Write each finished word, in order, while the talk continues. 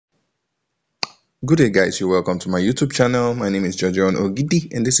Good day, guys. You're welcome to my YouTube channel. My name is Jojon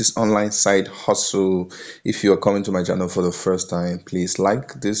Ogidi, and this is Online Side Hustle. If you are coming to my channel for the first time, please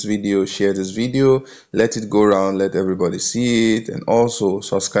like this video, share this video, let it go around, let everybody see it, and also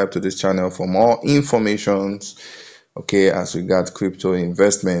subscribe to this channel for more informations. Okay, as regard crypto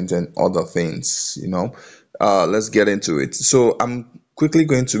investment and other things. Let's get into it. So I'm quickly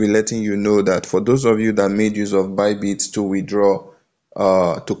going to be letting you know that for those of you that made use of Bybit to withdraw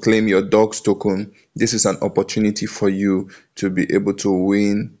to claim your dogs token, this is an opportunity for you to be able to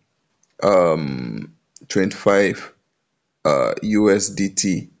win 25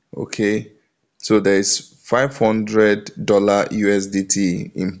 USDT. Okay, so there is $500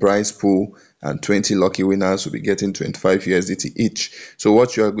 USDT in prize pool, and 20 lucky winners will be getting 25 USDT each. So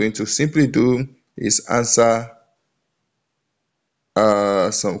what you are going to simply do is answer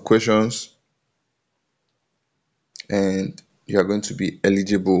some questions, and you are going to be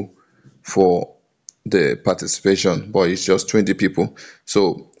eligible for the participation, but it's just 20 people,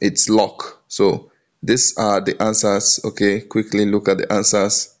 so it's luck. So these are the answers. Okay, quickly look at the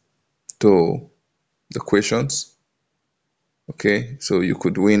answers to the questions. Okay, so you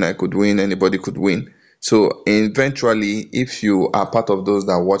could win, I could win, anybody could win. So eventually, if you are part of those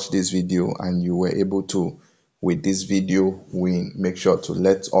that watch this video and you were able to with this video win, make sure to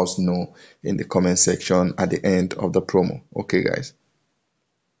let us know in the comment section at the end of the promo. Okay, guys.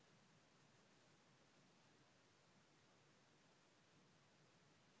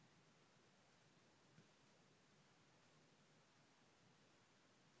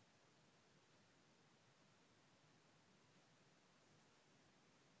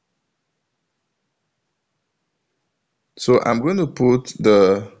 So I'm going to put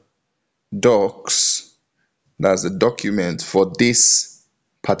the docs, that's the document for this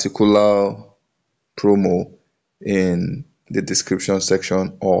particular promo, in the description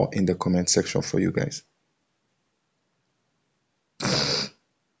section or in the comment section for you guys.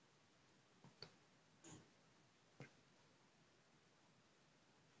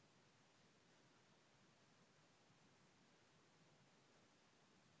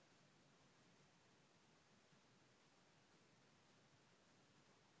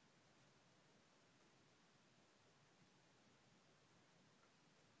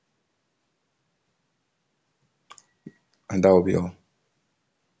 And that will be all.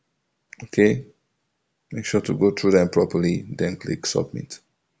 Okay, make sure to go through them properly, then click submit.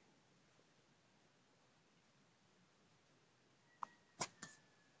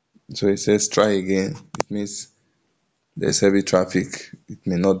 So it says try again. It means there's heavy traffic, it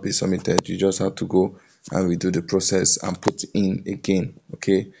may not be submitted. You just have to go and redo the process and put in again,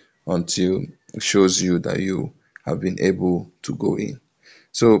 okay, until it shows you that you have been able to go in.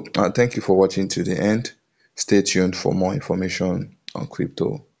 So thank you for watching to the end. Stay tuned for more information on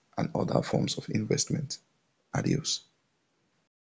crypto and other forms of investment. Adios.